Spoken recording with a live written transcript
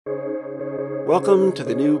Welcome to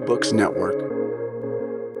the New Books Network.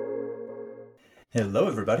 Hello,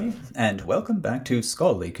 everybody, and welcome back to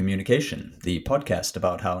Scholarly Communication, the podcast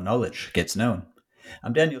about how knowledge gets known.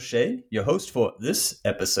 I'm Daniel Shea, your host for this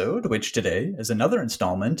episode, which today is another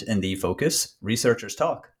installment in the Focus Researchers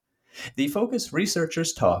Talk. The Focus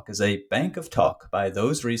Researchers Talk is a bank of talk by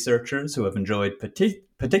those researchers who have enjoyed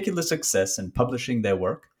particular success in publishing their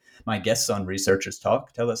work. My guests on Researchers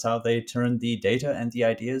Talk tell us how they turn the data and the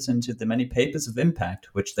ideas into the many papers of impact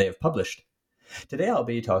which they have published. Today I'll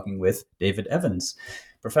be talking with David Evans,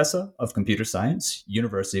 Professor of Computer Science,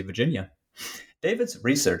 University of Virginia. David's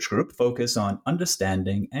research group focus on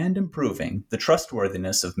understanding and improving the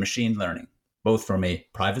trustworthiness of machine learning, both from a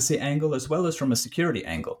privacy angle as well as from a security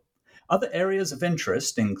angle. Other areas of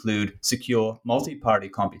interest include secure multi-party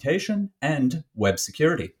computation and web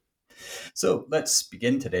security. So let's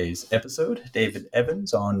begin today's episode. David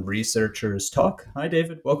Evans on Researchers Talk. Hi,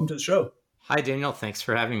 David. Welcome to the show. Hi, Daniel. Thanks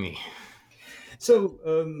for having me.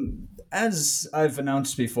 So, as I've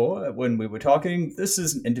announced before when we were talking, this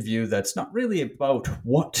is an interview that's not really about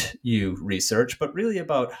what you research, but really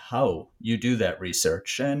about how you do that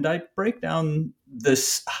research. And I break down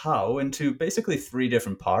this how into basically three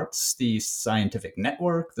different parts: the scientific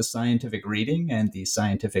network, the scientific reading, and the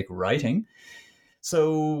scientific writing.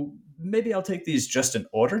 So maybe I'll take these just in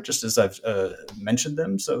order, just as I've mentioned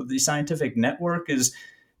them. So the scientific network is,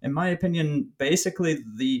 in my opinion, basically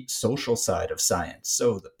the social side of science.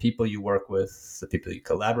 So the people you work with, the people you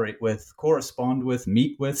collaborate with, correspond with,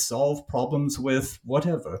 meet with, solve problems with,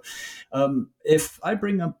 whatever. If I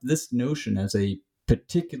bring up this notion as a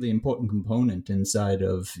particularly important component inside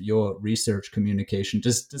of your research communication,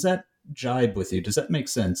 does that jibe with you? Does that make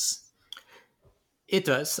sense? It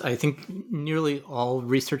does. I think nearly all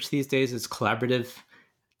research these days is collaborative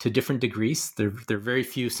to different degrees. There are very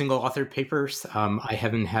few single-author papers. I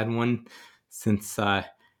haven't had one since I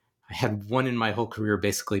had one in my whole career,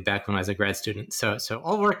 basically back when I was a grad student. So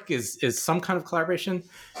all work is some kind of collaboration,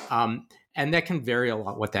 and that can vary a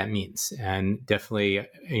lot what that means. And definitely,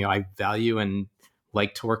 I value and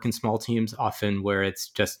like to work in small teams, often where it's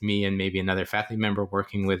just me and maybe another faculty member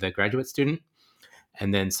working with a graduate student.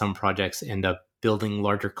 And then some projects end up building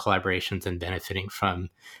larger collaborations and benefiting from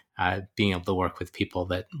being able to work with people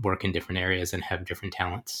that work in different areas and have different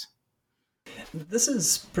talents. This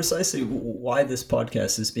is precisely why this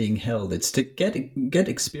podcast is being held. It's to get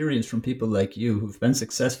experience from people like you who've been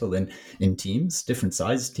successful in teams, different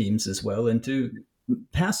sized teams as well, and to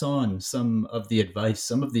pass on some of the advice,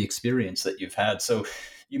 some of the experience that you've had. So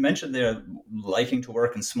you mentioned there liking to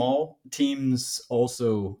work in small teams,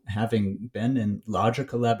 also having been in larger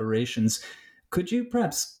collaborations. Could you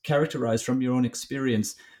perhaps characterize from your own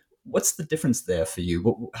experience, what's the difference there for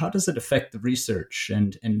you? How does it affect the research,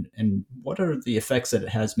 and what are the effects that it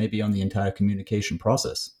has maybe on the entire communication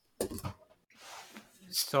process?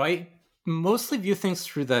 So I mostly view things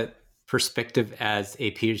through the perspective as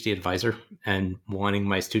a PhD advisor and wanting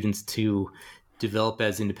my students to develop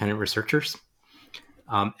as independent researchers.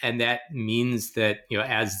 And that means that,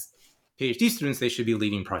 as PhD students, they should be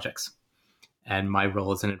leading projects. And my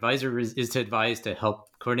role as an advisor is to advise, to help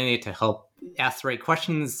coordinate, to help ask the right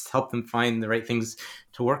questions, help them find the right things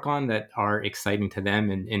to work on that are exciting to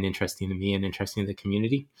them and interesting to me and interesting to the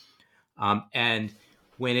community. And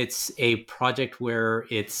when it's a project where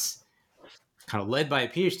it's kind of led by a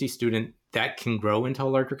PhD student, that can grow into a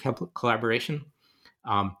larger collaboration.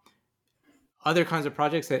 Other kinds of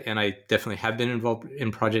projects and I definitely have been involved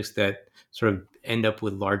in projects that sort of end up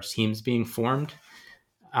with large teams being formed.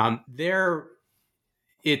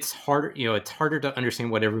 It's harder, it's harder to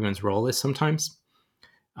understand what everyone's role is sometimes.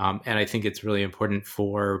 And I think it's really important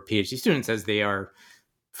for PhD students, as they are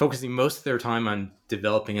focusing most of their time on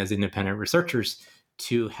developing as independent researchers,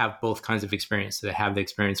 to have both kinds of experience. So to have the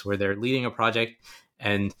experience where they're leading a project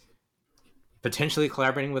and potentially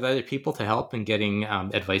collaborating with other people to help and getting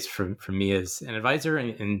advice from me as an advisor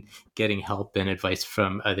and getting help and advice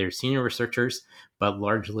from other senior researchers, but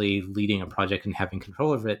largely leading a project and having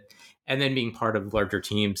control of it. And then being part of larger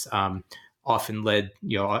teams, often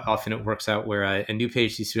it works out where a new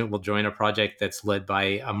PhD student will join a project that's led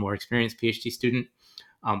by a more experienced PhD student,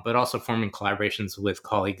 but also forming collaborations with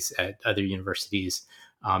colleagues at other universities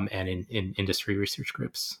and in industry research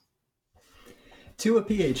groups. To a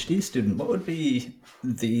PhD student, what would be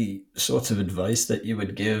the sorts of advice that you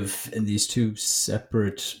would give in these two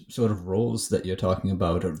separate sort of roles that you're talking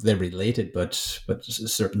about? Or they're related, but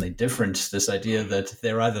certainly different. This idea that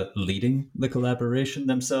they're either leading the collaboration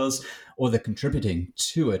themselves or they're contributing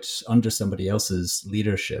to it under somebody else's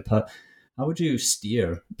leadership. How would you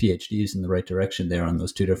steer PhDs in the right direction there on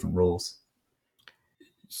those two different roles?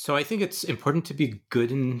 So I think it's important to be good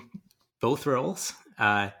in both roles,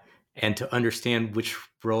 and to understand which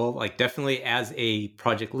role, like definitely as a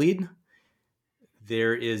project lead,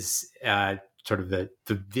 there is sort of the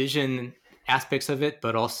vision aspects of it,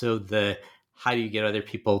 but also the how do you get other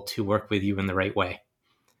people to work with you in the right way.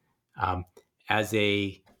 As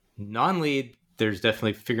a non-lead, there's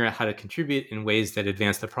definitely figuring out how to contribute in ways that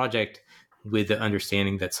advance the project with the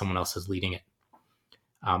understanding that someone else is leading it.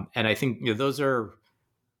 And I think those are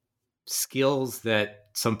skills that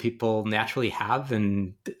some people naturally have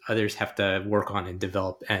and others have to work on and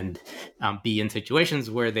develop, and be in situations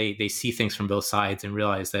where they see things from both sides and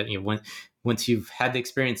realize that once you've had the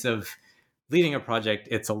experience of leading a project,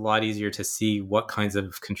 it's a lot easier to see what kinds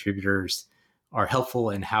of contributors are helpful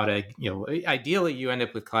and how to, ideally you end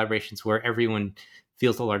up with collaborations where everyone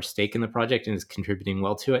feels a large stake in the project and is contributing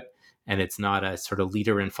well to it. And it's not a sort of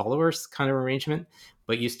leader and followers kind of arrangement,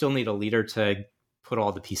 but you still need a leader to put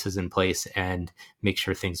all the pieces in place and make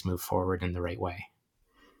sure things move forward in the right way.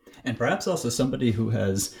 And perhaps also somebody who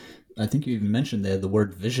has, I think you even mentioned there the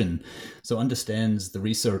word vision, so understands the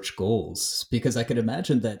research goals, because I could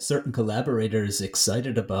imagine that certain collaborators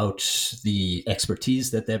excited about the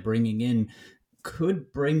expertise that they're bringing in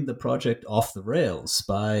could bring the project off the rails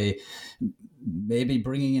by maybe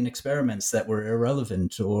bringing in experiments that were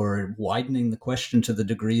irrelevant or widening the question to the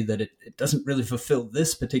degree that it doesn't really fulfill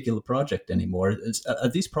this particular project anymore. Are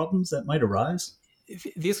these problems that might arise?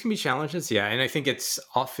 These can be challenges, yeah. And I think it's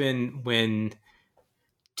often when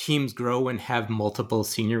teams grow and have multiple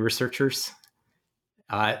senior researchers,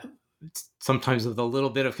 sometimes with a little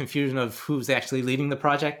bit of confusion of who's actually leading the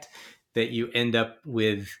project, that you end up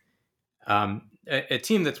with a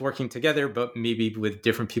team that's working together, but maybe with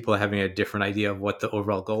different people having a different idea of what the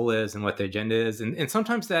overall goal is and what the agenda is. And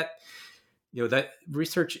sometimes that, that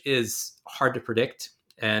research is hard to predict.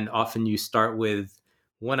 And often you start with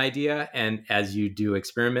one idea, and as you do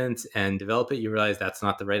experiments and develop it, you realize that's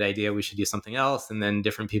not the right idea. We should do something else. And then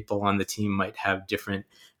different people on the team might have different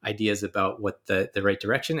ideas about what the right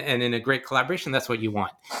direction. And in a great collaboration, that's what you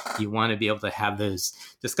want. You want to be able to have those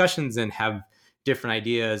discussions and have different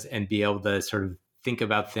ideas and be able to sort of think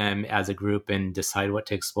about them as a group and decide what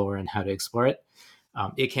to explore and how to explore it.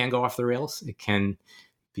 It can go off the rails. It can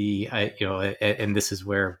be, and this is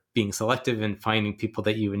where being selective and finding people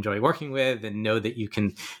that you enjoy working with and know that you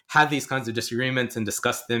can have these kinds of disagreements and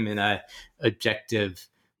discuss them in a objective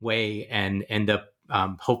way and end up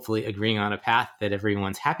hopefully agreeing on a path that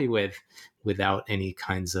everyone's happy with without any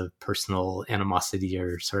kinds of personal animosity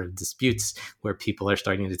or sort of disputes where people are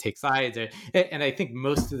starting to take sides. And I think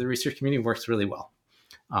most of the research community works really well.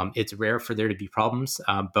 It's rare for there to be problems,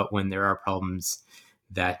 but when there are problems,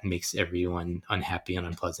 that makes everyone unhappy and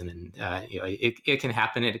unpleasant. And it can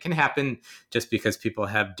happen. And it can happen just because people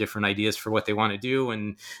have different ideas for what they want to do.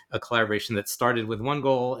 And a collaboration that started with one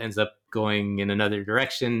goal ends up going in another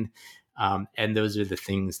direction. And those are the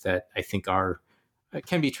things that I think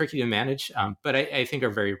can be tricky to manage, but I think are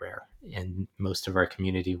very rare. And most of our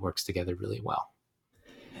community works together really well.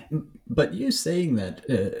 But you saying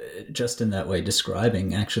that just in that way,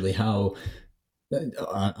 describing actually how,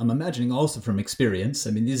 I'm imagining also from experience,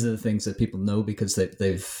 I mean, these are the things that people know because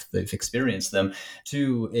they've experienced them,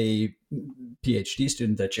 to a PhD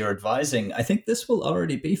student that you're advising. I think this will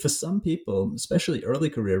already be, for some people, especially early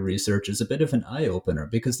career researchers, a bit of an eye-opener,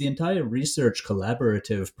 because the entire research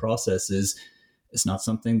collaborative process is not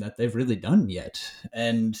something that they've really done yet.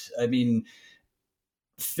 And I mean,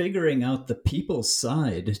 figuring out the people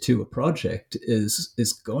side to a project is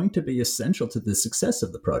going to be essential to the success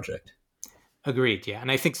of the project. Agreed. Yeah.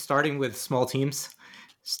 And I think starting with small teams,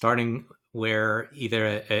 starting where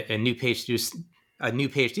either a new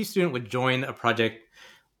PhD student would join a project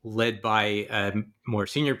led by a more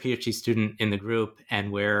senior PhD student in the group,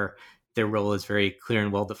 and where their role is very clear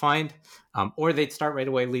and well defined, or they'd start right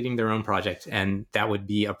away leading their own project. And that would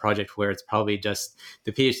be a project where it's probably just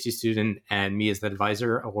the PhD student and me as the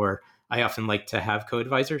advisor, or I often like to have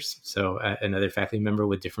co-advisors, so another faculty member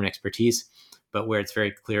with different expertise, but where it's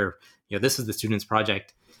very clear, this is the student's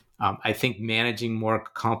project. I think managing more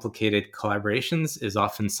complicated collaborations is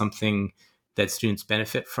often something that students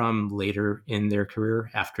benefit from later in their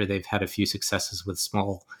career after they've had a few successes with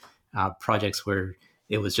small projects where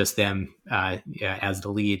it was just them as the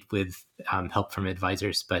lead with help from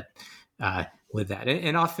advisors. But with that,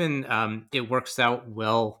 and often it works out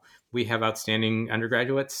well. We have outstanding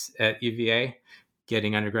undergraduates at UVA,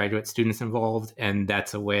 getting undergraduate students involved. And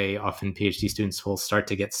that's a way often PhD students will start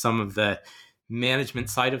to get some of the management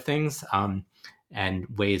side of things and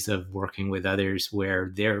ways of working with others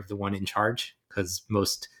where they're the one in charge, because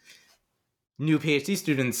most new PhD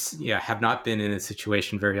students have not been in a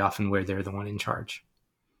situation very often where they're the one in charge.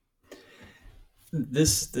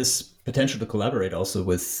 This potential to collaborate also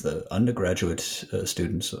with undergraduate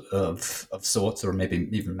students of sorts, or maybe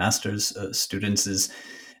even master's students, is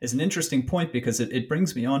an interesting point, because it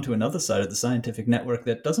brings me on to another side of the scientific network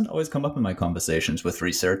that doesn't always come up in my conversations with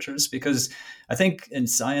researchers, because I think in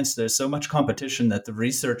science there's so much competition that the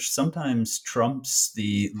research sometimes trumps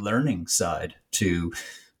the learning side to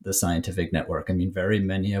the scientific network. I mean, very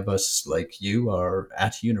many of us, like you, are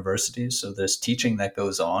at universities, so there's teaching that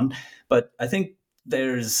goes on. But I think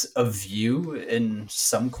there's a view in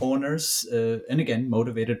some corners, and again,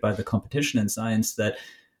 motivated by the competition in science, that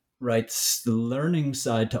writes the learning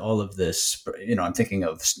side to all of this. I'm thinking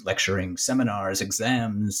of lecturing, seminars,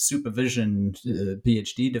 exams, supervision,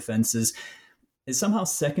 PhD defenses, is somehow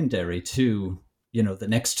secondary to, the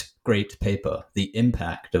next great paper, the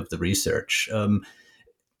impact of the research.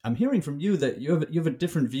 I'm hearing from you that you have a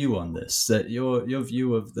different view on this, that your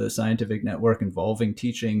view of the scientific network involving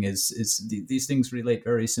teaching is these things relate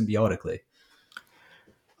very symbiotically.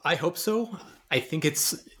 I hope so. I think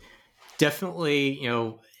it's definitely,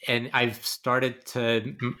 and I've started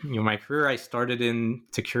to, my career, I started in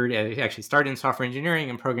security. I actually started in software engineering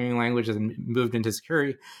and programming languages and moved into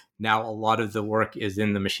security. Now a lot of the work is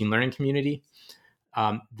in the machine learning community.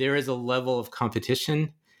 There is a level of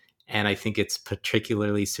competition, and I think it's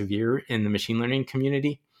particularly severe in the machine learning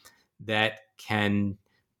community, that can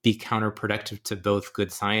be counterproductive to both good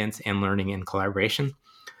science and learning and collaboration.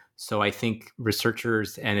 So I think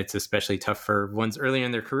researchers, and it's especially tough for ones earlier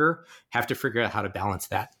in their career, have to figure out how to balance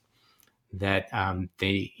that. That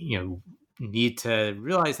they need to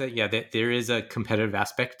realize that that there is a competitive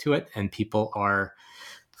aspect to it, and people are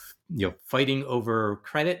fighting over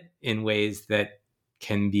credit in ways that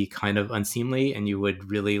can be kind of unseemly, and you would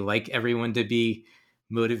really like everyone to be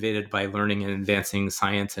motivated by learning and advancing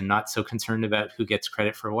science and not so concerned about who gets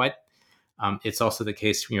credit for what. It's also the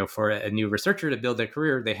case, for a new researcher to build their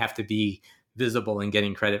career, they have to be visible in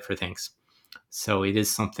getting credit for things. So it is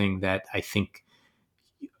something that I think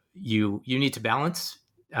you need to balance,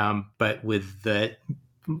 but with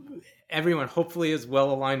everyone hopefully is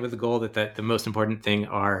well aligned with the goal that the most important thing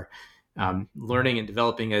are learning and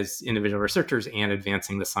developing as individual researchers and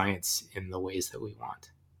advancing the science in the ways that we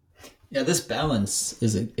want. Yeah, this balance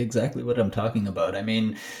is exactly what I'm talking about. I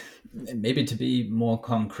mean, maybe to be more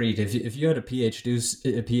concrete, if you had a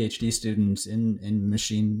PhD student in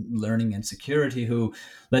machine learning and security who,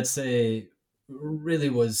 let's say, really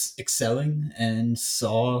was excelling and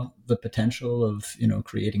saw the potential of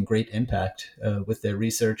creating great impact with their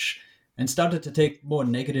research, and started to take more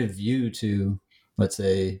negative view to, let's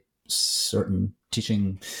say, certain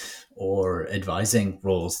teaching or advising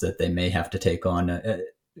roles that they may have to take on,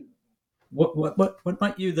 what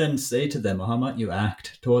might you then say to them, or how might you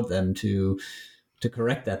act toward them to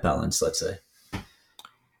correct that balance, let's say?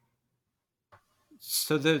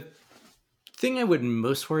 So the thing I would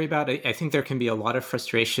most worry about, I think there can be a lot of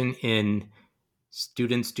frustration in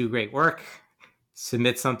students do great work,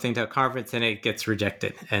 submit something to a conference, and it gets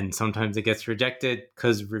rejected. And sometimes it gets rejected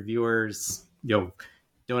because reviewers,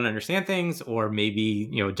 don't understand things, or maybe,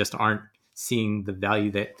 just aren't seeing the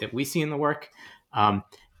value that we see in the work.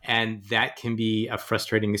 And that can be a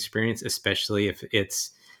frustrating experience, especially if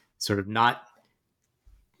it's sort of not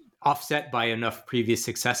offset by enough previous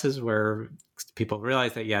successes where people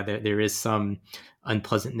realize that, there is some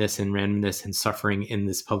unpleasantness and randomness and suffering in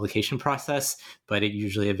this publication process, but it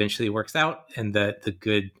usually eventually works out, and that the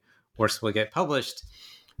good works will get published.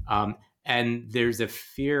 And there's a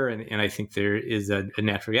fear, and I think there is a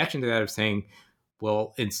natural reaction to that, of saying,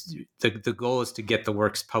 well, it's the goal is to get the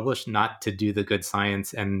works published, not to do the good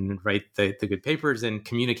science and write the good papers and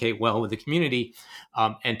communicate well with the community,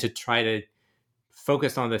 and to try to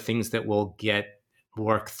focus on the things that will get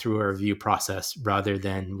work through a review process rather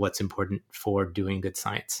than what's important for doing good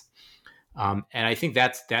science. And I think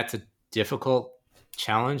that's a difficult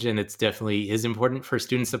challenge, and it's definitely is important for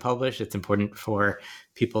students to publish. It's important for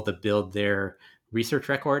people to build their research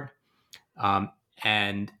record,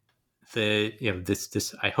 and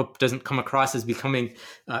this I hope doesn't come across as becoming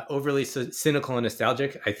overly cynical and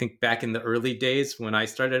nostalgic. I think back in the early days when I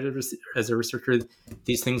started as a researcher,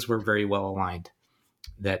 these things were very well aligned.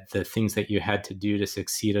 That the things that you had to do to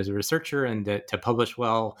succeed as a researcher and to publish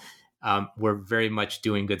well were very much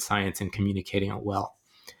doing good science and communicating it well.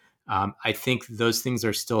 I think those things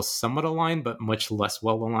are still somewhat aligned, but much less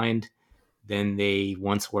well aligned than they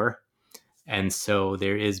once were. And so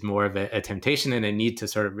there is more of a temptation and a need to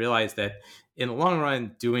sort of realize that in the long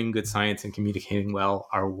run, doing good science and communicating well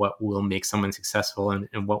are what will make someone successful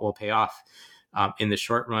and what will pay off. In the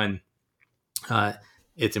short run,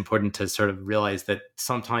 it's important to sort of realize that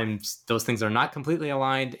sometimes those things are not completely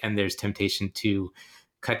aligned, and there's temptation to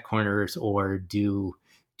cut corners or do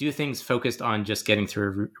things focused on just getting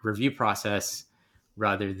through a review process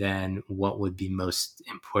rather than what would be most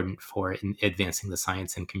important for advancing the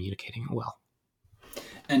science and communicating it well.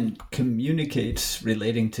 And communicate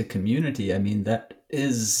relating to community, I mean, that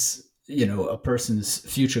is, a person's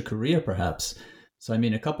future career, perhaps. So, I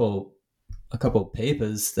mean, a couple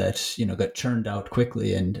papers that, got churned out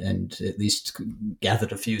quickly and at least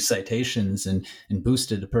gathered a few citations and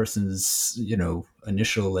boosted a person's,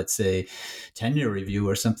 initial, let's say, tenure review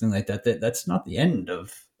or something like that. That's not the end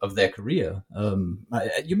of their career.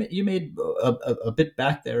 You made a bit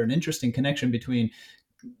back there an interesting connection between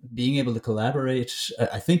being able to collaborate.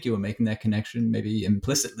 I think you were making that connection, maybe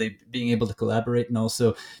implicitly, being able to collaborate and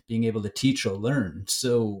also being able to teach or learn.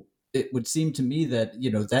 So it would seem to me that,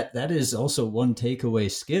 that is also one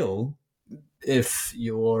takeaway skill if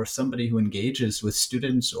you're somebody who engages with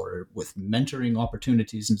students or with mentoring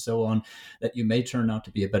opportunities and so on, that you may turn out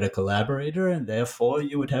to be a better collaborator and therefore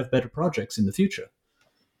you would have better projects in the future.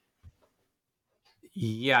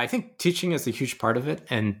 Yeah, I think teaching is a huge part of it,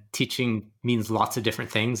 and teaching means lots of different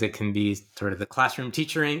things. It can be sort of the classroom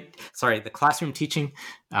teaching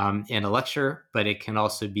in a lecture, but it can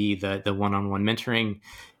also be the one-on-one mentoring,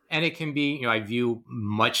 and it can be, I view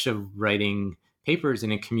much of writing papers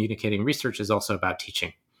and in communicating research is also about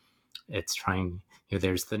teaching. It's trying,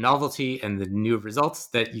 there's the novelty and the new results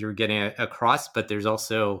that you're getting across, but there's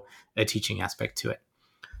also a teaching aspect to it.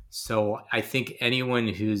 So I think anyone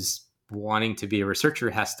who's wanting to be a researcher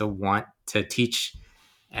has to want to teach,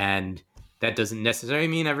 and that doesn't necessarily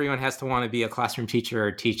mean everyone has to want to be a classroom teacher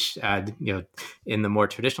or teach in the more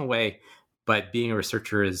traditional way, but being a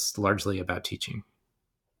researcher is largely about teaching.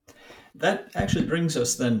 That actually brings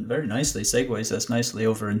us then segues us nicely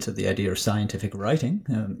over into the idea of scientific writing.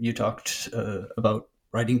 You talked about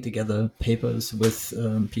writing together papers with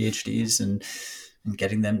PhDs and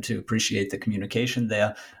getting them to appreciate the communication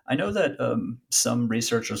there. I know that some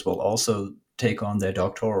researchers will also take on their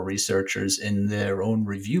doctoral researchers in their own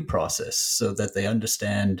review process so that they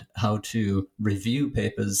understand how to review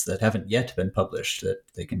papers that haven't yet been published, that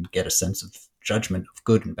they can get a sense of judgment of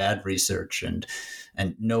good and bad research and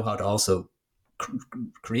know how to also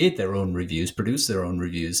create their own reviews, produce their own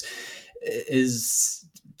reviews.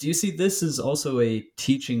 Do you see this as also a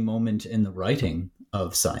teaching moment in the writing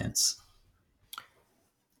of science?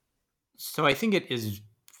 So I think it is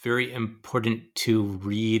very important to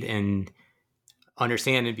read and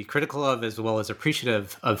understand and be critical of, as well as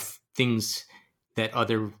appreciative of things that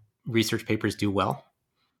other research papers do well.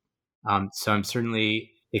 So I'm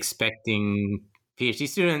certainly expecting PhD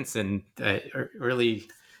students and early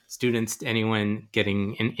students, anyone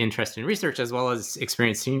getting an interest in research, as well as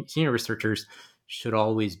experienced senior researchers, should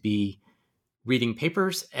always be reading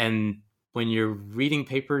papers. And when you're reading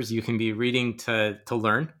papers, you can be reading to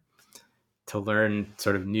learn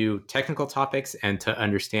sort of new technical topics and to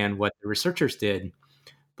understand what the researchers did.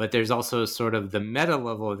 But there's also sort of the meta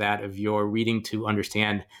level of that, of your reading to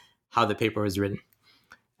understand how the paper was written.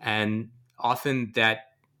 And often that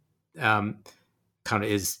kind of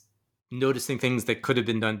is noticing things that could have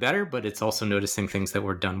been done better, but it's also noticing things that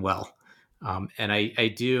were done well. And I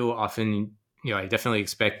do often, I definitely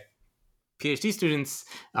expect PhD students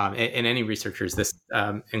and any researchers, this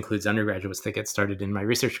includes undergraduates that get started in my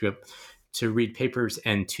research group, to read papers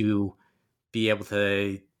and to be able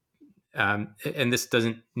to, and this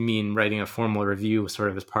doesn't mean writing a formal review sort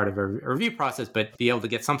of as part of a review process, but be able to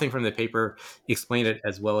get something from the paper, explain it,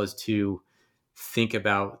 as well as to think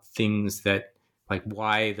about things that, like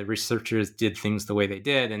why the researchers did things the way they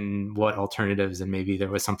did and what alternatives, and maybe there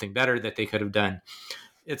was something better that they could have done.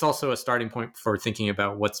 It's also a starting point for thinking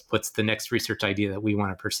about what's the next research idea that we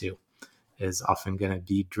want to pursue, is often going to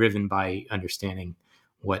be driven by understanding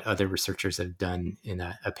what other researchers have done in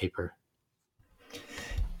a paper.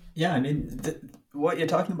 Yeah, I mean, what you're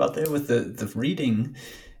talking about there with the reading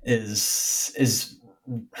is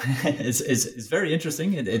very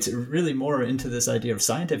interesting. It's really more into this idea of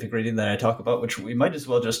scientific reading that I talk about, which we might as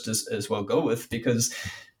well just as well go with, because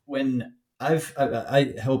when I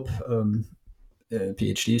help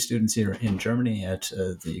PhD students here in Germany at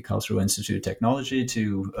the Karlsruhe Institute of Technology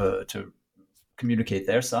to communicate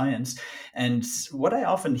their science. And what I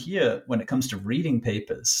often hear when it comes to reading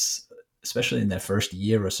papers, especially in their first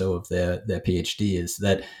year or so of their PhD, is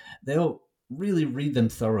that they'll really read them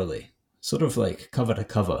thoroughly, sort of like cover to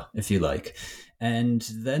cover, if you like. And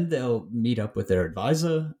then they'll meet up with their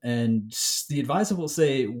advisor, and the advisor will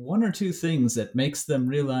say one or two things that makes them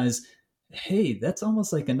realize, hey, that's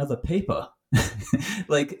almost like another paper.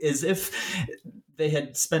 Like as if they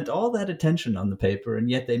had spent all that attention on the paper and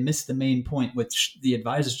yet they missed the main point, which the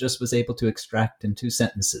advisor just was able to extract in 2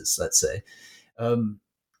 sentences, let's say.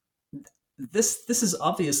 This is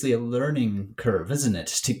obviously a learning curve, isn't it?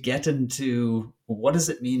 To get into what does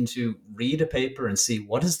it mean to read a paper and see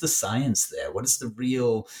what is the science there? What is the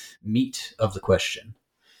real meat of the question?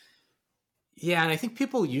 Yeah, and I think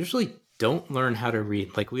people usually don't learn how to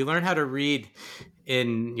read. Like we learn how to read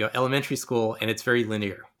in elementary school, and it's very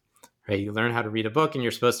linear, right? You learn how to read a book, and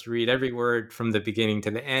you're supposed to read every word from the beginning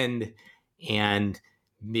to the end. And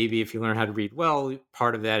maybe if you learn how to read well,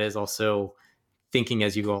 part of that is also thinking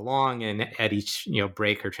as you go along, and at each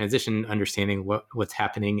break or transition, understanding what's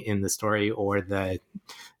happening in the story or the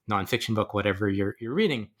nonfiction book, whatever you're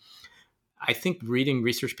reading. I think reading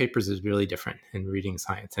research papers is really different than reading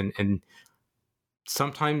science, and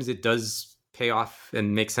sometimes it does pay off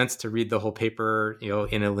and make sense to read the whole paper,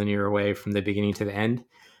 in a linear way from the beginning to the end.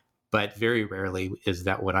 But very rarely is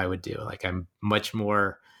that what I would do. Like I'm much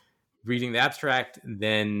more reading the abstract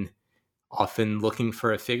than often looking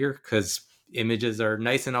for a figure, because images are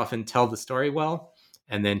nice and often tell the story well,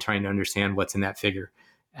 and then trying to understand what's in that figure,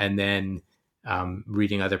 and then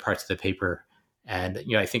reading other parts of the paper. And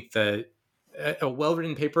I think a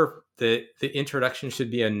well-written paper, the introduction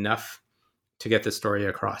should be enough to get the story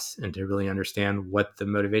across and to really understand what the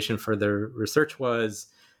motivation for the research was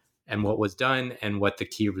and what was done and what the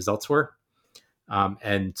key results were.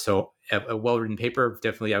 And so a well-written paper,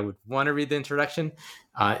 definitely I would want to read the introduction.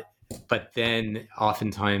 But then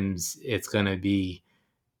oftentimes it's going to be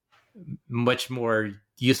much more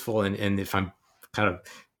useful. And if I'm kind of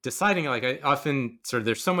deciding, like I often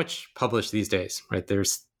there's so much published these days, right?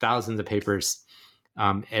 There's thousands of papers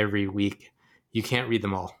every week. You can't read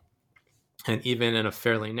them all. And even in a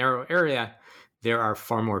fairly narrow area, there are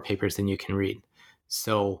far more papers than you can read.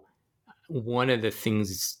 So one of the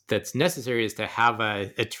things that's necessary is to have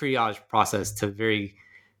a triage process to very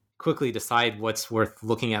quickly decide what's worth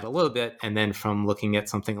looking at a little bit, and then from looking at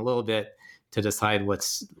something a little bit to decide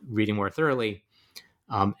what's reading more thoroughly.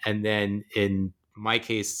 And then in my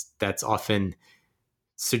case, that's often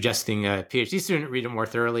suggesting a PhD student read it more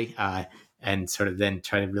thoroughly, and sort of then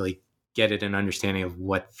try to really get an understanding of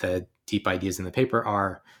what the deep ideas in the paper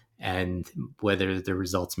are and whether the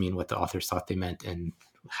results mean what the authors thought they meant and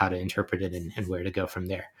how to interpret it and where to go from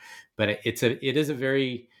there. But it is a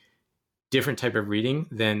very different type of reading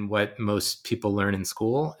than what most people learn in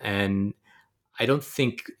school. And I don't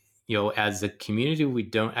think, as a community,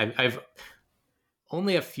 I've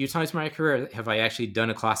only a few times in my career have I actually done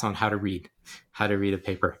a class on how to read a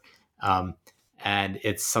paper. And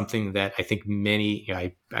it's something that I think many,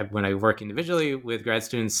 when I work individually with grad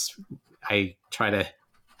students, I try to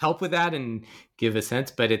help with that and give a sense,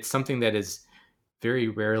 but it's something that is very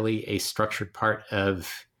rarely a structured part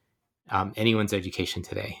of anyone's education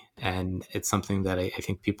today. And it's something that I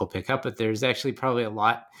think people pick up, but there's actually probably a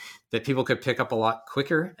lot that people could pick up a lot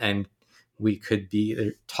quicker, and we could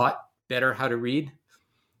be taught better how to read.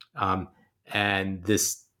 And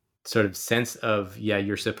this sort of sense of,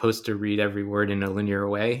 you're supposed to read every word in a linear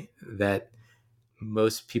way that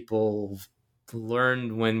most people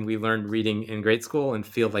learned when we learned reading in grade school and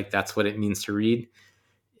feel like that's what it means to read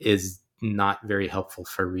is not very helpful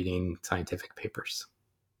for reading scientific papers.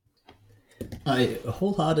 I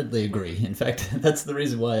wholeheartedly agree. In fact, that's the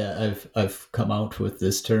reason why I've come out with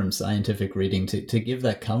this term scientific reading, to give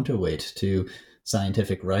that counterweight to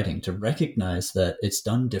scientific writing, to recognize that it's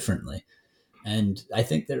done differently. And I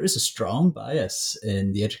think there is a strong bias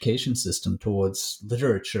in the education system towards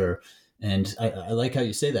literature. And I like how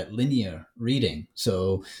you say that, linear reading,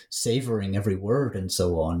 so savoring every word and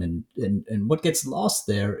so on. And what gets lost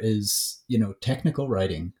there is, technical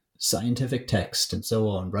writing, scientific text and so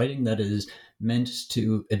on. Writing that is meant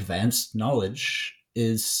to advance knowledge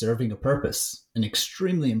is serving a purpose, an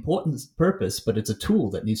extremely important purpose, but it's a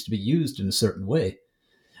tool that needs to be used in a certain way.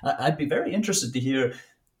 I'd be very interested to hear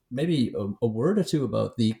maybe a word or two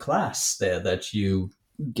about the class there that you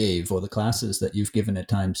gave, or the classes that you've given at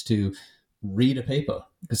times to read a paper,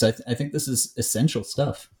 because I think this is essential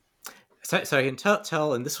stuff. So I can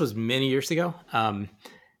tell, and this was many years ago,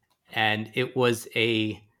 and it was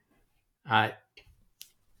a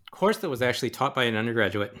course that was actually taught by an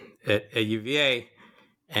undergraduate at UVA,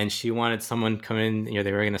 and she wanted someone come in,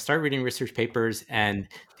 they were going to start reading research papers, and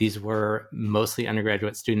these were mostly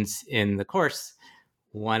undergraduate students in the course,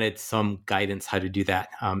 wanted some guidance how to do that.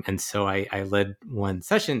 And so I led one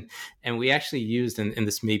session, and we actually used, and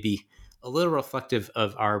this may be a little reflective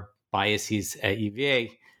of our biases at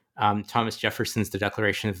UVA, Thomas Jefferson's The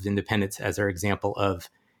Declaration of Independence as our example of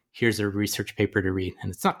here's a research paper to read.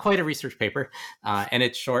 And it's not quite a research paper, and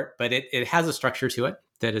it's short, but it has a structure to it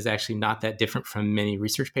that is actually not that different from many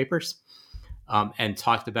research papers, and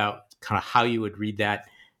talked about kind of how you would read that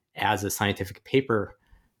as a scientific paper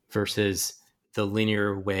versus the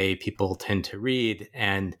linear way people tend to read,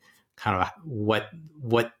 and kind of what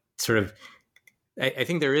sort of, I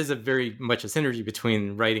think there is a very much a synergy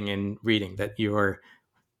between writing and reading, that you're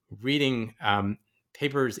reading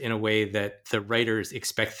papers in a way that the writers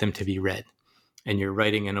expect them to be read, and you're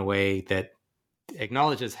writing in a way that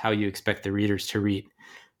acknowledges how you expect the readers to read.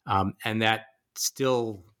 And that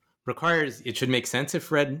still requires, it should make sense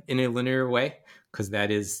if read in a linear way, because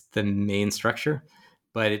that is the main structure.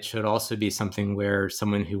 But it should also be something where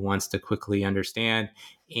someone who wants to quickly understand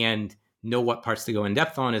and know what parts to go in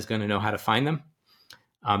depth on is going to know how to find them,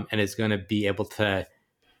 and is going to be able to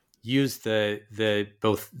use the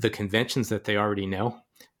both the conventions that they already know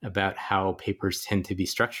about how papers tend to be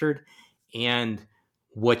structured, and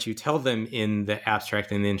what you tell them in the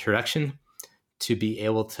abstract and the introduction, to be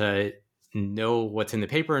able to know what's in the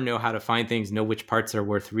paper, know how to find things, know which parts are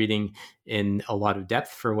worth reading in a lot of depth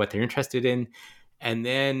for what they're interested in. And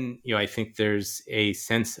then, I think there's a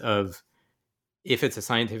sense of, if it's a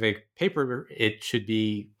scientific paper, it should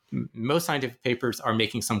be, most scientific papers are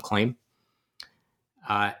making some claim.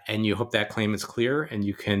 And you hope that claim is clear and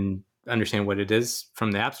you can understand what it is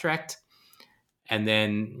from the abstract. And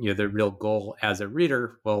then, the real goal as a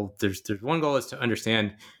reader, well, there's one goal is to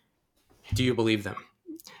understand, do you believe them?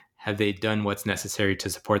 Have they done what's necessary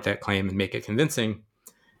to support that claim and make it convincing?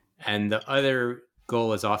 And the other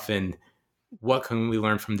goal is often, what can we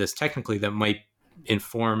learn from this technically that might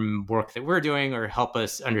inform work that we're doing, or help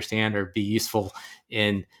us understand or be useful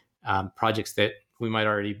in projects that we might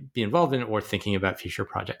already be involved in, or thinking about future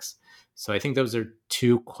projects. So I think those are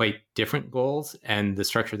two quite different goals, and the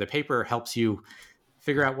structure of the paper helps you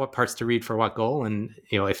figure out what parts to read for what goal. And,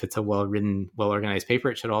 if it's a well-written, well-organized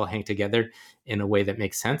paper, it should all hang together in a way that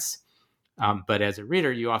makes sense. But as a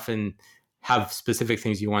reader, you often have specific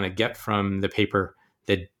things you want to get from the paper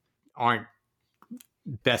that aren't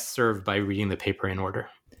best served by reading the paper in order.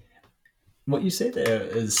 What you say there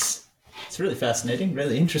is, it's really fascinating,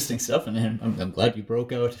 really interesting stuff, and I'm glad you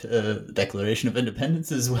broke out the Declaration of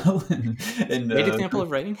Independence as well. Great example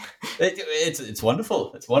of writing. It's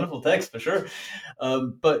wonderful. It's wonderful text for sure.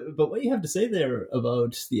 But what you have to say there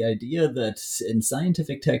about the idea that in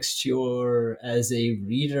scientific text, you're, as a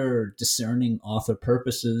reader, discerning author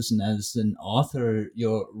purposes, and as an author,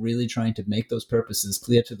 you're really trying to make those purposes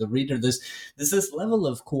clear to the reader. There's this level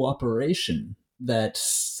of cooperation that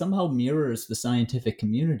somehow mirrors the scientific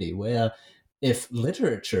community, where if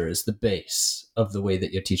literature is the base of the way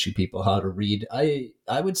that you're teaching people how to read, I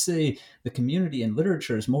would say the community in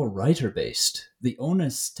literature is more writer-based. The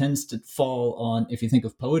onus tends to fall on, if you think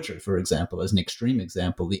of poetry, for example, as an extreme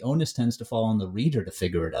example, the onus tends to fall on the reader to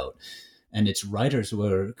figure it out. And it's writers who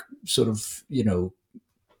are sort of,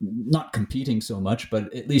 not competing so much,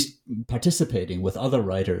 but at least participating with other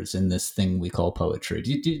writers in this thing we call poetry.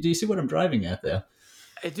 Do you see what I'm driving at there?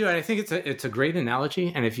 I do, and I think it's a great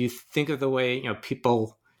analogy. And if you think of the way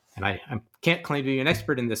people, and I can't claim to be an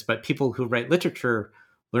expert in this, but people who write literature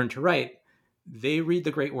learn to write, they read the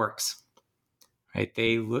great works, right?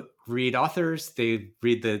 They read authors, they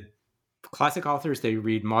read the classic authors, they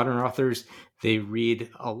read modern authors, they read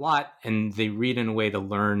a lot, and they read in a way to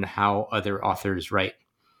learn how other authors write.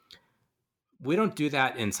 We don't do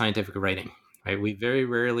that in scientific writing, right? We very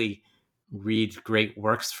rarely read great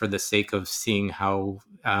works for the sake of seeing how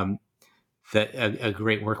a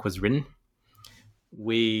great work was written.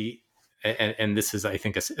 And this is, I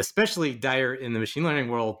think, especially dire in the machine learning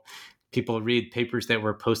world. People read papers that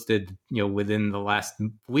were posted, within the last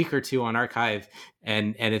week or two on arXiv,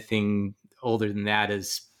 and anything older than that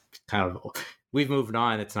is kind of, we've moved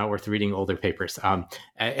on. It's not worth reading older papers. And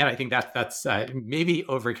I think that's maybe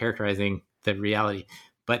overcharacterizing the reality,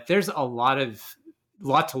 but there's a lot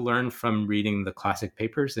to learn from reading the classic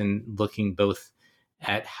papers and looking both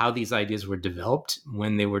at how these ideas were developed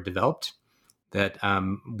when they were developed, that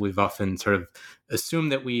we've often sort of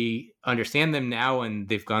assumed that we understand them now, and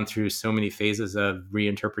they've gone through so many phases of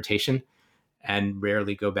reinterpretation and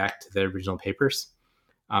rarely go back to the original papers.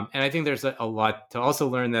 And I think there's a lot to also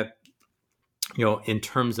learn, that, in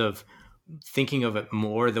terms of thinking of it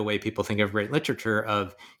more the way people think of great literature,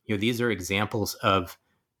 of, these are examples of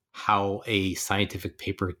how a scientific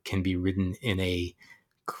paper can be written in a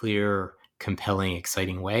clear, compelling,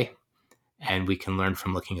 exciting way. And we can learn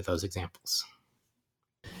from looking at those examples.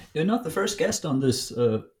 You're not the first guest on this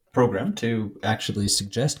program to actually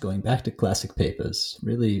suggest going back to classic papers,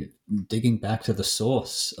 really digging back to the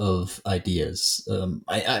source of ideas.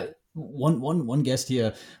 One guest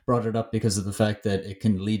here brought it up because of the fact that it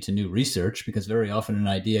can lead to new research, because very often an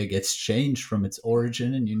idea gets changed from its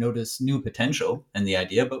origin and you notice new potential in the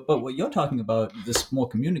idea. But what you're talking about, this more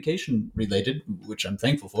communication related, which I'm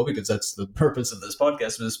thankful for because that's the purpose of this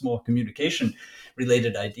podcast, this more communication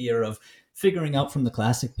related idea of figuring out from the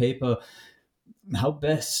classic paper how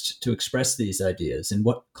best to express these ideas, in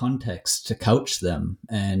what context to couch them,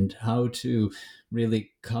 and how to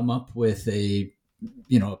really come up with a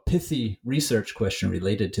pithy research question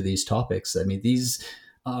related to these topics. I mean, these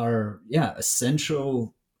are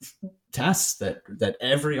essential tasks that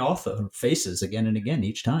every author faces again and again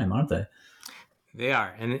each time, aren't they? They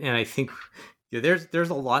are, and I think there's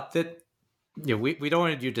a lot that we don't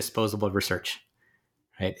want to do disposable research,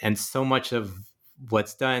 right? And so much of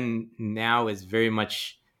what's done now is very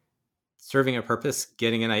much serving a purpose,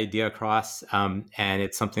 getting an idea across, and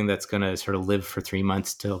it's something that's going to sort of live for 3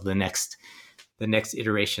 months till the next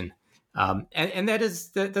iteration. And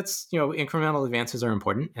that's incremental advances are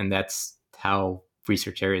important, and that's how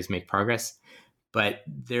research areas make progress. But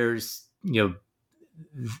there's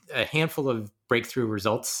a handful of breakthrough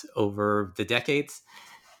results over the decades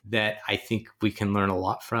that I think we can learn a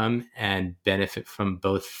lot from and benefit from,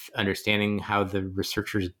 both understanding how the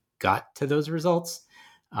researchers got to those results.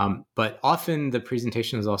 But often the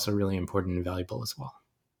presentation is also really important and valuable as well.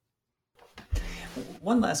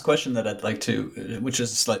 One last question that I'd like to, which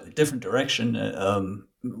is a slightly different direction,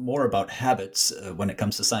 more about habits when it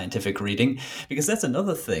comes to scientific reading, because that's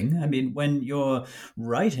another thing. I mean, when you're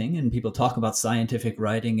writing and people talk about scientific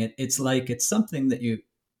writing, it's like it's something that you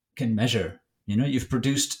can measure. You've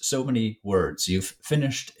produced so many words, you've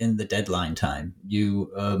finished in the deadline time, you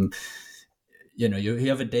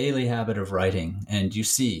have a daily habit of writing and you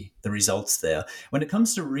see the results there. When it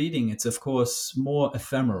comes to reading, it's of course more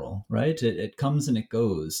ephemeral, right? It comes and it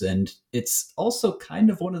goes. And it's also kind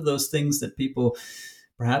of one of those things that people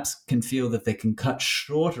perhaps can feel that they can cut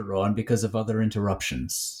shorter on because of other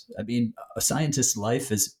interruptions. I mean, a scientist's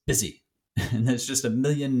life is busy. And there's just a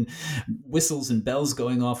million whistles and bells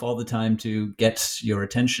going off all the time to get your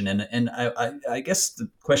attention. And I guess the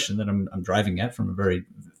question that I'm driving at from a very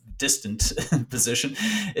distant position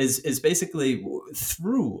is basically,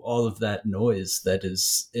 through all of that noise that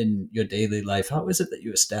is in your daily life, how is it that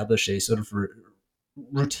you establish a sort of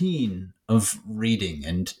routine of reading,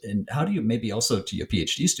 and how do you maybe also to your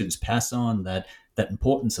PhD students pass on that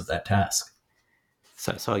importance of that task?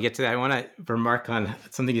 So I'll get to that. I want to remark on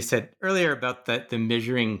something you said earlier about the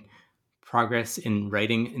measuring progress in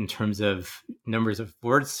writing in terms of numbers of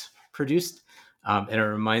words produced. And it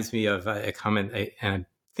reminds me of a comment, and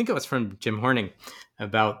I think it was from Jim Horning,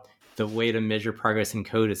 about the way to measure progress in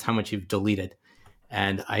code is how much you've deleted.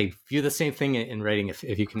 And I view the same thing in writing. If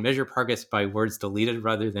you can measure progress by words deleted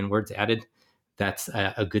rather than words added, that's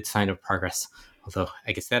a good sign of progress. Although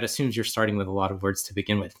I guess that assumes you're starting with a lot of words to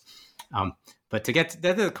begin with. But to get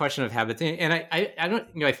to the question of habits, and I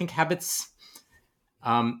don't, I think habits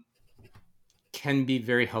can be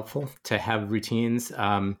very helpful to have routines.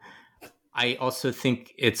 I also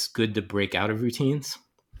think it's good to break out of routines.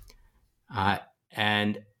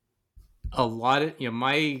 And a lot of,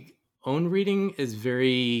 my own reading is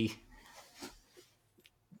very,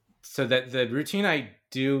 so that the routine I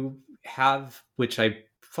do have, which I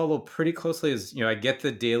follow pretty closely, is, I get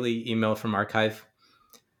the daily email from Archive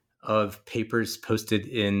of papers posted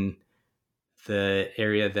in the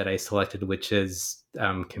area that I selected, which is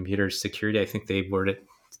computer security. I think they word it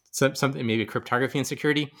something, maybe cryptography and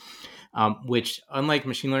security, which, unlike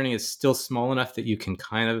machine learning, is still small enough that you can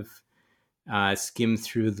kind of skim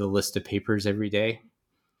through the list of papers every day.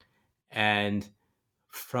 And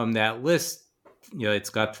from that list, it's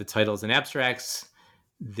got the titles and abstracts.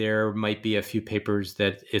 There might be a few papers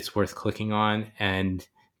that it's worth clicking on and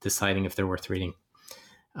deciding if they're worth reading.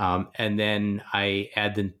 And then I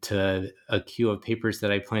add them to a queue of papers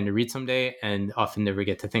that I plan to read someday, and often never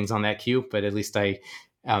get to things on that queue, but at least I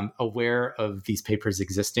am aware of these papers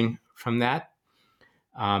existing from that.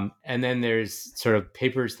 And then there's sort of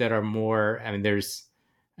papers that are more, I don't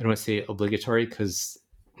want to say obligatory, because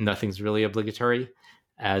nothing's really obligatory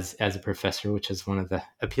as a professor, which is one of the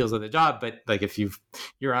appeals of the job. But like, if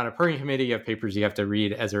you're on a program committee, you have papers you have to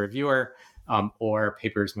read as a reviewer, or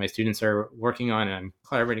papers my students are working on and I'm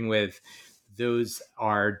collaborating with. Those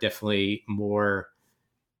are definitely more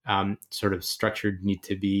sort of structured, need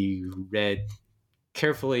to be read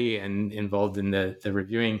carefully and involved in the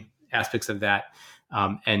reviewing aspects of that,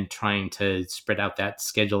 and trying to spread out that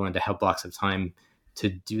schedule and to have blocks of time to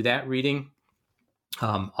do that reading.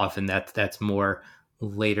 Often that's more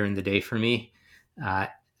later in the day for me.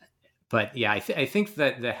 But yeah, I think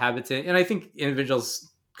that the habits, and I think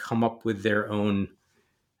individuals come up with their own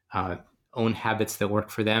habits that work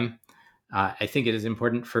for them. I think it is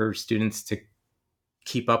important for students to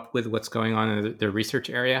keep up with what's going on in their research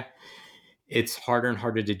area. It's harder and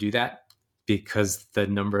harder to do that because the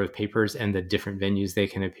number of papers and the different venues they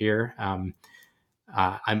can appear.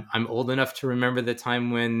 I'm old enough to remember the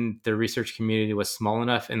time when the research community was small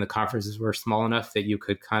enough and the conferences were small enough that you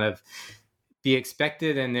could kind of be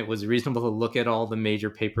expected, and it was reasonable to look at all the major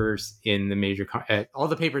papers in the major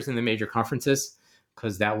conferences,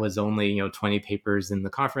 because that was only 20 papers in the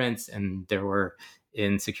conference, and there were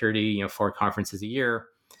in security 4 conferences a year,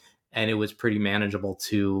 and it was pretty manageable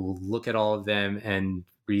to look at all of them and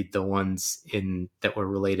read the ones that were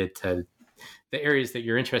related to the areas that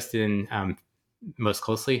you're interested in most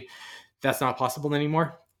closely. That's not possible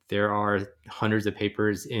anymore. There are hundreds of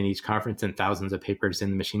papers in each conference and thousands of papers in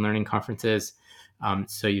the machine learning conferences.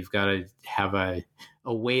 So you've got to have a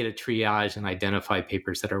way to triage and identify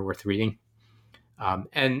papers that are worth reading,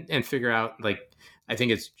 and figure out, I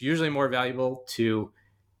think it's usually more valuable to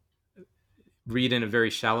read in a very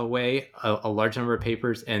shallow way a large number of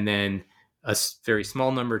papers, and then a very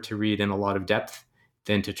small number to read in a lot of depth,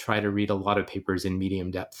 than to try to read a lot of papers in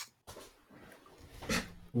medium depth.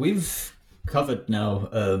 We've covered now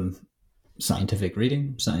scientific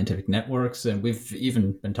reading, scientific networks, and we've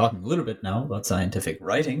even been talking a little bit now about scientific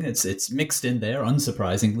writing. It's mixed in there,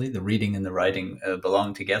 unsurprisingly. The reading and the writing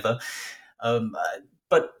belong together.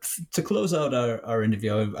 But to close out our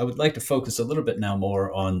interview, I would like to focus a little bit now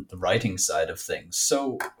more on the writing side of things.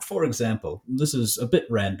 So, for example, this is a bit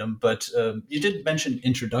random, but you did mention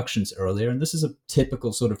introductions earlier, and this is a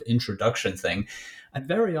typical sort of introduction thing. I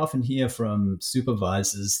very often hear from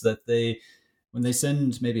supervisors that when they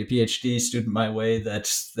send maybe a PhD student my way, that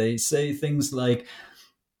they say things like,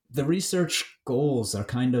 the research goals are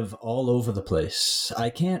kind of all over the place. I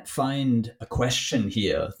can't find a question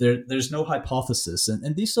here. There's no hypothesis.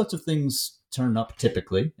 And these sorts of things turn up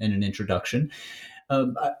typically in an introduction.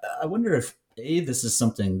 I wonder if, A, this is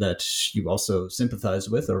something that you also sympathize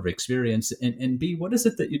with or experience, and B, what is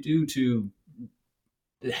it that you do to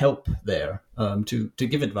help there, to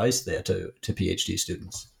give advice there to PhD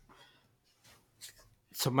students?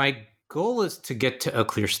 So my goal is to get to a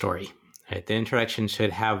clear story. Right? The introduction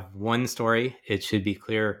should have one story. It should be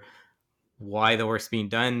clear why the work's being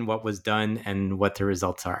done, what was done, and what the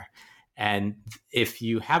results are. And if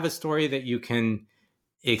you have a story that you can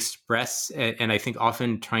express, and I think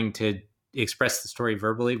often trying to express the story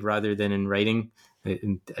verbally rather than in writing,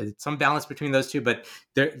 some balance between those two, but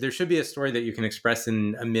there should be a story that you can express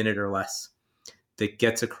in a minute or less that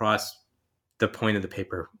gets across the point of the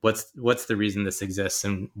paper. What's the reason this exists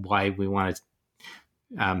and why we want to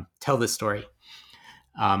tell this story.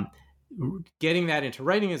 Getting that into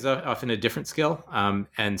writing is often a different skill.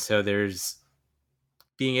 And so there's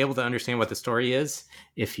being able to understand what the story is.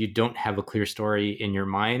 If you don't have a clear story in your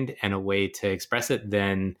mind and a way to express it,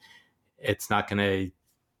 then it's not going to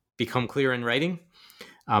become clear in writing.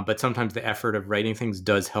 But sometimes the effort of writing things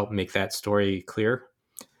does help make that story clear.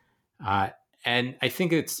 And I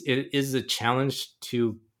think it is a challenge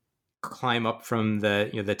to climb up from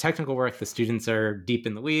the technical work. The students are deep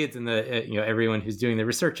in the weeds, and everyone who's doing the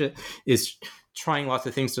research is trying lots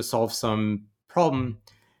of things to solve some problem.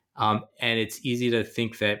 And it's easy to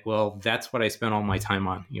think that, well, that's what I spent all my time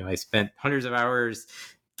on. I spent hundreds of hours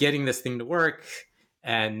getting this thing to work,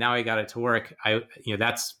 and now I got it to work.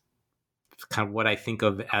 That's kind of what I think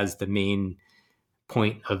of as the main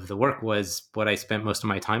point of the work, was what I spent most of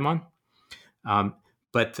my time on.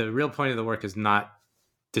 But the real point of the work is not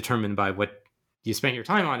determined by what you spent your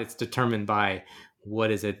time on. It's determined by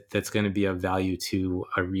what is it that's going to be of value to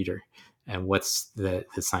a reader, and what's the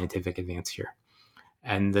scientific advance here.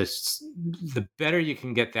 And the better you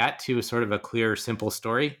can get that to sort of a clear, simple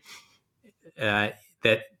story that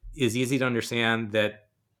is easy to understand, that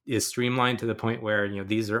is streamlined to the point where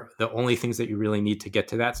these are the only things that you really need to get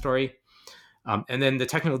to that story. And then the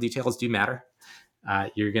technical details do matter.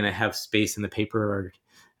 You're going to have space in the paper, or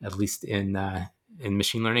at least in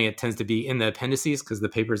machine learning, it tends to be in the appendices, because the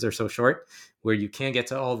papers are so short, where you can't get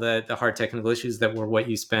to all the hard technical issues that were what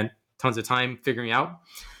you spent tons of time figuring out.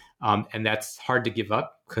 And that's hard to give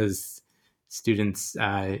up, because students,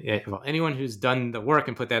 anyone who's done the work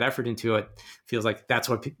and put that effort into it feels like that's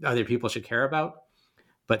what other people should care about.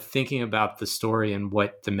 But thinking about the story and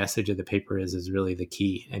what the message of the paper is really the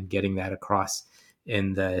key, and getting that across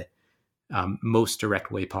in the most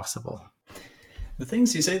direct way possible. The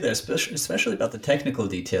things you say there, especially about the technical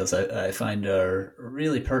details, I find are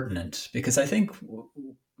really pertinent because I think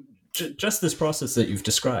just this process that you've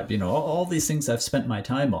described, all these things I've spent my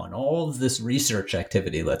time on, all of this research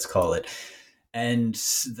activity, let's call it, and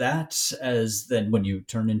that as then when you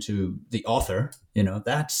turn into the author,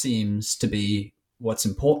 that seems to be what's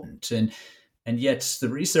important. And yet the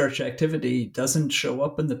research activity doesn't show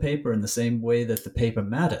up in the paper in the same way that the paper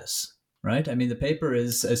matters, right? I mean, the paper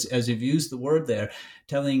is, as you've used the word there,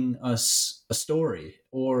 telling us a story,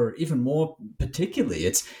 or even more particularly,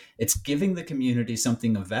 it's giving the community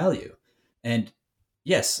something of value. And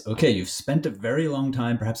yes, okay, you've spent a very long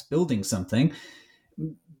time perhaps building something,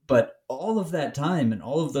 but all of that time and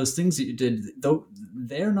all of those things that you did, though,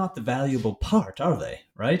 they're not the valuable part, are they?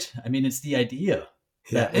 Right? I mean, it's the idea.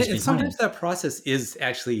 And sometimes that process is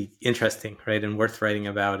actually interesting, right, and worth writing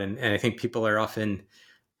about. And I think people are often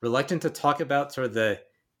reluctant to talk about sort of the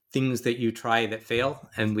things that you try that fail.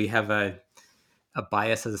 And we have a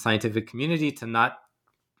bias as a scientific community to not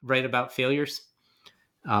write about failures.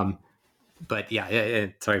 But yeah,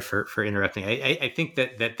 sorry for interrupting. I think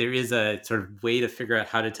that there is a sort of way to figure out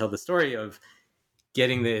how to tell the story of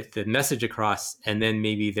getting the message across. And then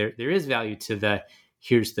maybe there is value to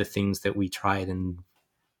here's the things that we tried and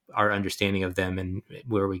our understanding of them and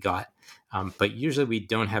where we got. But usually we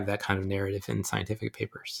don't have that kind of narrative in scientific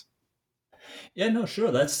papers. Yeah, no,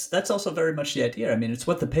 sure. That's also very much the idea. I mean, it's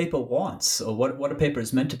what the paper wants, or what a paper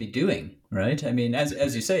is meant to be doing, right? I mean,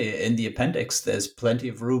 as you say, in the appendix, there's plenty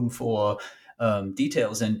of room for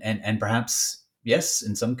details, and perhaps, yes,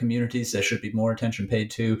 in some communities, there should be more attention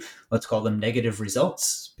paid to, let's call them negative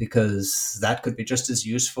results, because that could be just as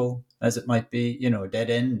useful as it might be, a dead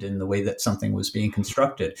end in the way that something was being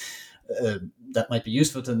constructed. That might be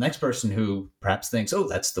useful to the next person who perhaps thinks, oh,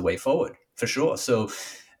 that's the way forward, for sure. So,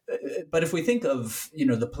 but if we think of,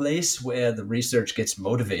 the place where the research gets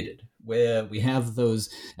motivated, where we have those,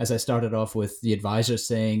 as I started off with, the advisor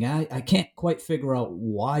saying, I can't quite figure out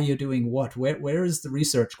why you're doing what, where is the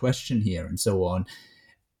research question here, and so on.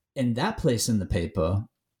 In that place in the paper,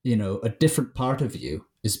 a different part of you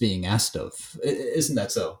is being asked of. Isn't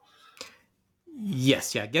that so?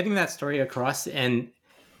 Yes, yeah. Getting that story across. And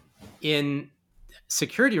in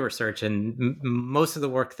security research, and most of the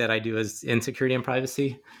work that I do is in security and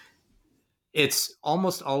privacy, it's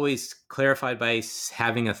almost always clarified by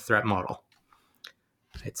having a threat model.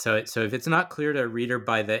 Right? So if it's not clear to a reader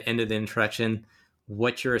by the end of the introduction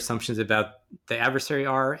what your assumptions about the adversary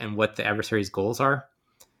are and what the adversary's goals are,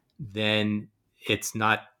 then it's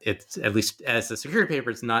at least as a security paper,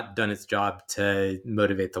 it's not done its job to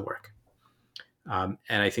motivate the work. And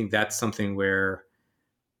I think that's something where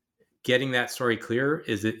getting that story clear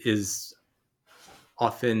is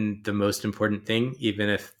often the most important thing, even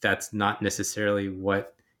if that's not necessarily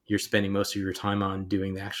what you're spending most of your time on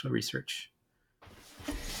doing the actual research.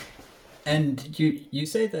 And you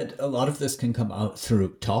say that a lot of this can come out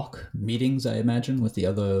through talk, meetings, I imagine, with the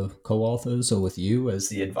other co-authors or with you as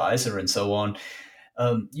the advisor and so on.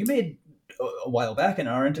 You made a while back in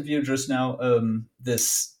our interview just now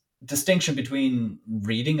this distinction between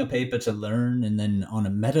reading a paper to learn and then on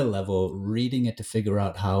a meta level, reading it to figure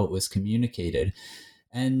out how it was communicated.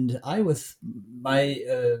 And I, with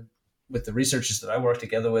the researchers that I work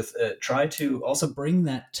together with, try to also bring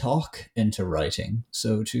that talk into writing.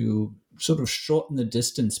 So to sort of shorten the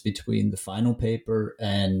distance between the final paper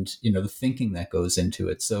and, the thinking that goes into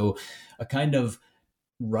it. So a kind of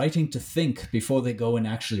writing to think before they go and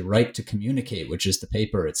actually write to communicate, which is the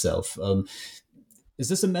paper itself. Is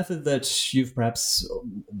this a method that you've perhaps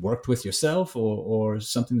worked with yourself or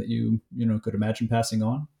something that you could imagine passing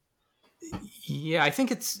on? Yeah, I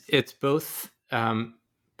think it's both.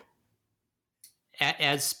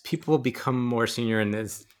 As people become more senior and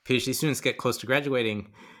as PhD students get close to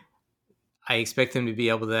graduating, I expect them to be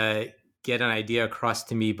able to get an idea across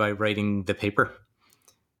to me by writing the paper,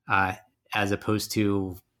 as opposed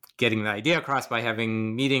to getting the idea across by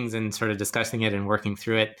having meetings and sort of discussing it and working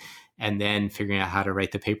through it and then figuring out how to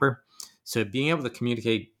write the paper. So being able to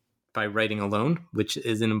communicate by writing alone, which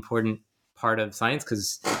is an important part of science,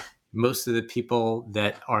 because most of the people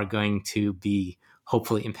that are going to be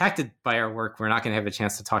hopefully impacted by our work, we're not going to have a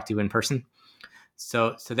chance to talk to in person.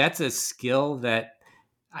 So that's a skill that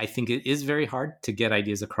I think it is very hard to get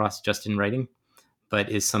ideas across just in writing, but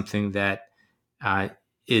is something that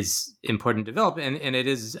is important to develop. And it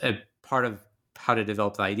is a part of how to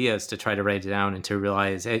develop the ideas, to try to write it down and to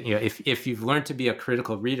realize, if you've learned to be a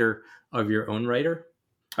critical reader of your own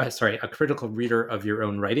a critical reader of your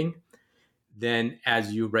own writing, then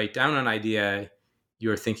as you write down an idea,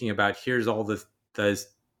 you're thinking about, here's all the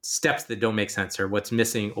steps that don't make sense or what's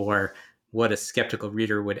missing or what a skeptical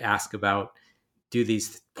reader would ask about, do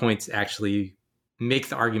these points actually make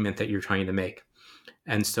the argument that you're trying to make?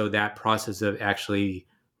 And so that process of actually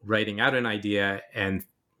writing out an idea and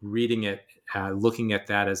reading it, looking at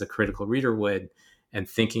that as a critical reader would, and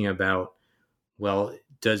thinking about, well,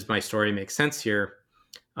 does my story make sense here,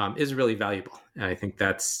 is really valuable. And I think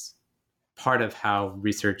that's part of how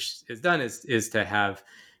research is done, is to have,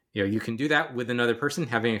 you can do that with another person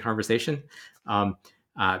having a conversation.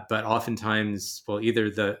 But oftentimes, well, either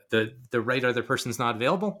the right other person's not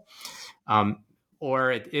available,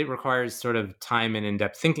 or it requires sort of time and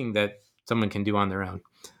in-depth thinking that someone can do on their own.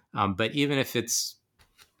 But even if it's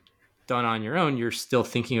done on your own, you're still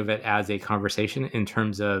thinking of it as a conversation in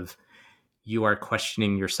terms of you are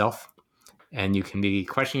questioning yourself. And you can be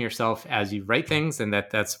questioning yourself as you write things. And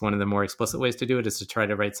that's one of the more explicit ways to do it, is to try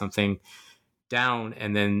to write something down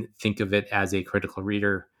and then think of it as a critical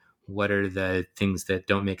reader. What are the things that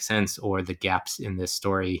don't make sense or the gaps in this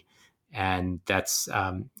story? And that's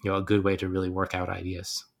a good way to really work out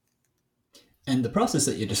ideas. And the process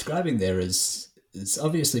that you're describing there is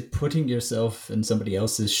obviously putting yourself in somebody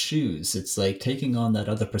else's shoes. It's like taking on that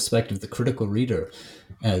other perspective, the critical reader,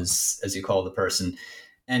 as you call the person.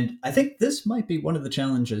 And I think this might be one of the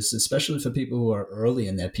challenges, especially for people who are early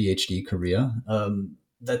in their PhD career,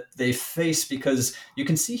 that they face, because you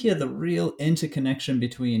can see here the real interconnection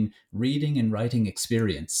between reading and writing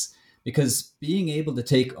experience. Because being able to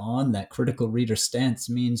take on that critical reader stance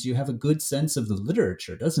means you have a good sense of the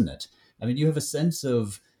literature, doesn't it? I mean, you have a sense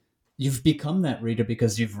of, you've become that reader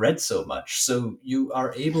because you've read so much. So you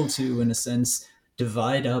are able to, in a sense,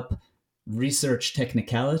 divide up research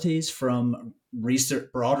technicalities from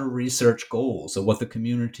broader research goals, or what the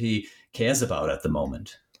community cares about at the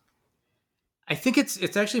moment. I think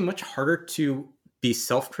it's actually much harder to be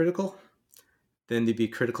self-critical than to be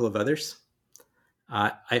critical of others.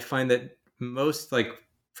 I find that most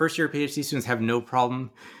first-year PhD students have no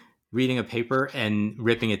problem reading a paper and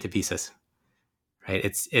ripping it to pieces. Right?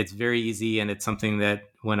 It's very easy, and it's something that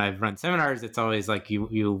when I've run seminars, it's always like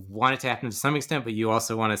you want it to happen to some extent, but you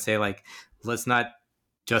also want to say, like, let's not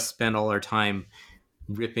just spend all our time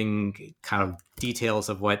ripping kind of details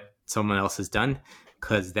of what someone else has done,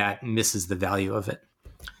 because that misses the value of it.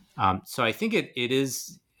 So I think it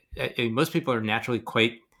is, most people are naturally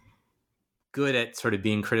quite good at sort of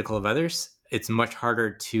being critical of others. It's much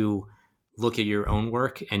harder to look at your own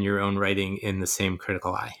work and your own writing in the same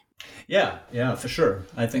critical eye. Yeah, for sure.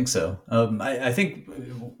 I think so. I think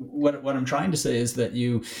what I'm trying to say is that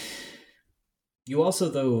you also,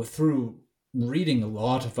 though, through reading a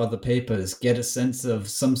lot of other papers, get a sense of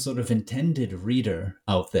some sort of intended reader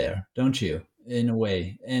out there, don't you? In a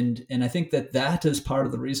way. And I think that is part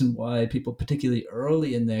of the reason why people, particularly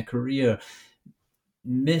early in their career,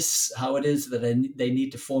 miss how it is that they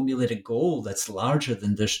need to formulate a goal that's larger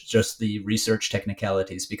than just the research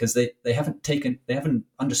technicalities, because they haven't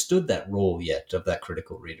understood that role yet of that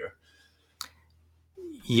critical reader.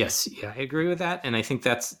 Yes, yeah, I agree with that. And I think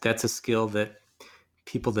that's a skill that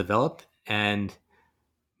people develop, and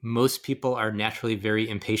most people are naturally very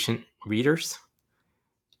impatient readers.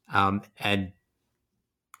 And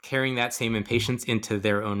carrying that same impatience into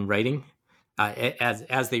their own writing,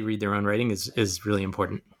 as they read their own writing, is really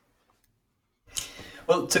important.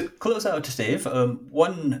 Well, to close out, Dave,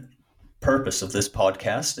 one purpose of this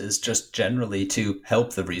podcast is just generally to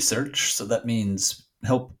help the research. So that means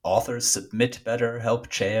help authors submit better, help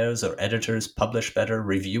chairs or editors publish better,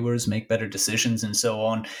 reviewers make better decisions, and so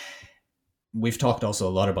on. We've talked also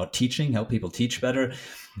a lot about teaching, help people teach better.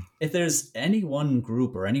 If there's any one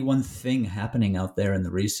group or any one thing happening out there in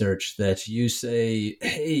the research that you say,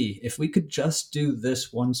 hey, if we could just do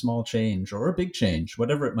this one small change or a big change,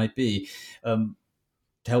 whatever it might be, to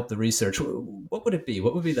help the research, what would it be?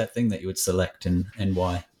 What would be that thing that you would select, and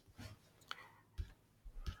why?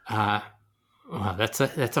 Well, that's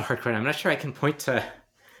a hard question. I'm not sure I can point to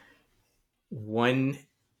one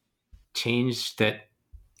change that,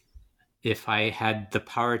 if I had the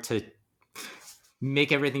power to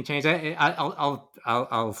make everything change,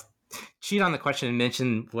 I'll cheat on the question and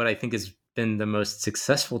mention what I think has been the most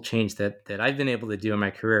successful change that I've been able to do in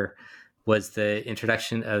my career, was the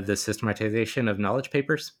introduction of the systematization of knowledge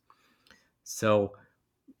papers. So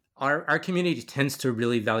our community tends to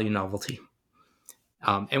really value novelty.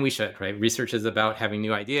 And we should, right? Research is about having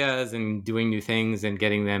new ideas and doing new things and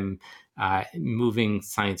getting them moving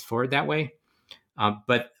science forward that way.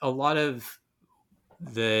 But a lot of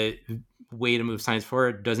the way to move science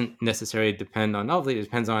forward doesn't necessarily depend on novelty. It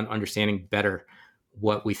depends on understanding better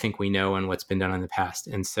what we think we know and what's been done in the past.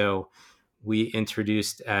 And so we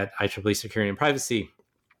introduced at IEEE Security and Privacy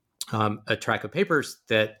a track of papers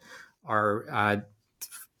that are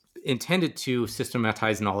intended to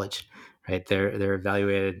systematize knowledge, right? They're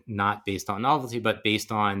evaluated not based on novelty, but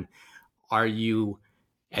based on, are you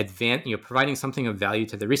providing something of value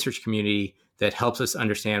to the research community that helps us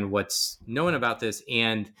understand what's known about this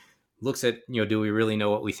and looks at, do we really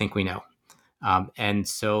know what we think we know? And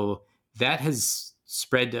so that has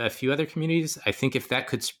spread to a few other communities. I think if that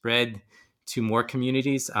could spread to more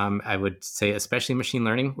communities, I would say especially machine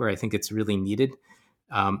learning, where I think it's really needed.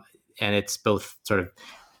 And it's both sort of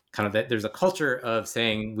kind of that there's a culture of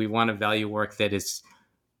saying we want to value work that is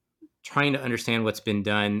trying to understand what's been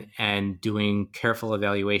done and doing careful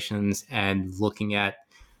evaluations and looking at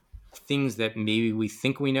things that maybe we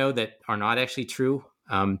think we know that are not actually true,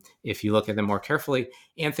 if you look at them more carefully,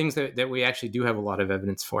 and things that we actually do have a lot of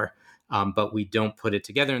evidence for, but we don't put it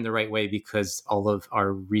together in the right way because all of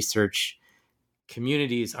our research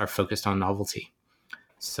communities are focused on novelty.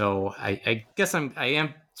 So I guess I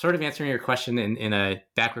am sort of answering your question in a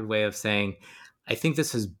backward way of saying, I think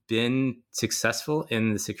this has been successful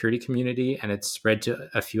in the security community and it's spread to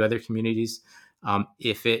a few other communities.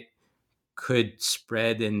 If it could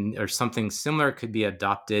spread or something similar could be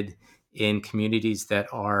adopted in communities that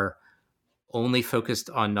are only focused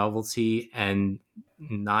on novelty and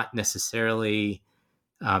not necessarily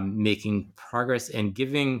making progress and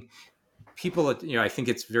giving people, I think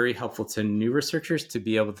it's very helpful to new researchers to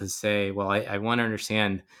be able to say, well, I want to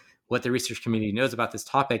understand what the research community knows about this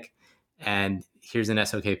topic. And here's an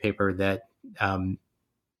SOK paper that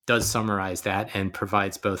does summarize that and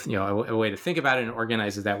provides both, a way to think about it and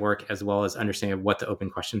organizes that work, as well as understanding what the open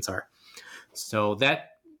questions are. So that,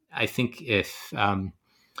 I think if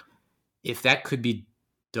that could be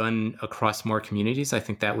done across more communities, I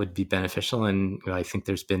think that would be beneficial. And I think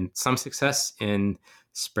there's been some success in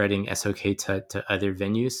spreading SOK to other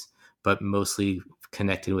venues, but mostly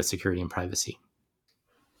connected with security and privacy.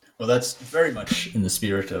 Well, that's very much in the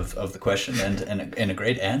spirit of the question and a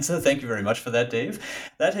great answer. Thank you very much for that, Dave.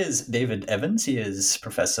 That is David Evans. He is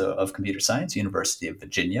Professor of Computer Science, University of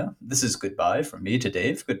Virginia. This is goodbye from me to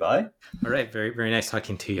Dave. Goodbye. All right. Very, very nice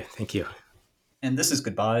talking to you. Thank you. And this is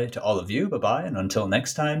goodbye to all of you. Bye-bye. And until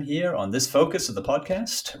next time here on this focus of the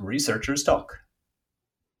podcast, Researchers Talk.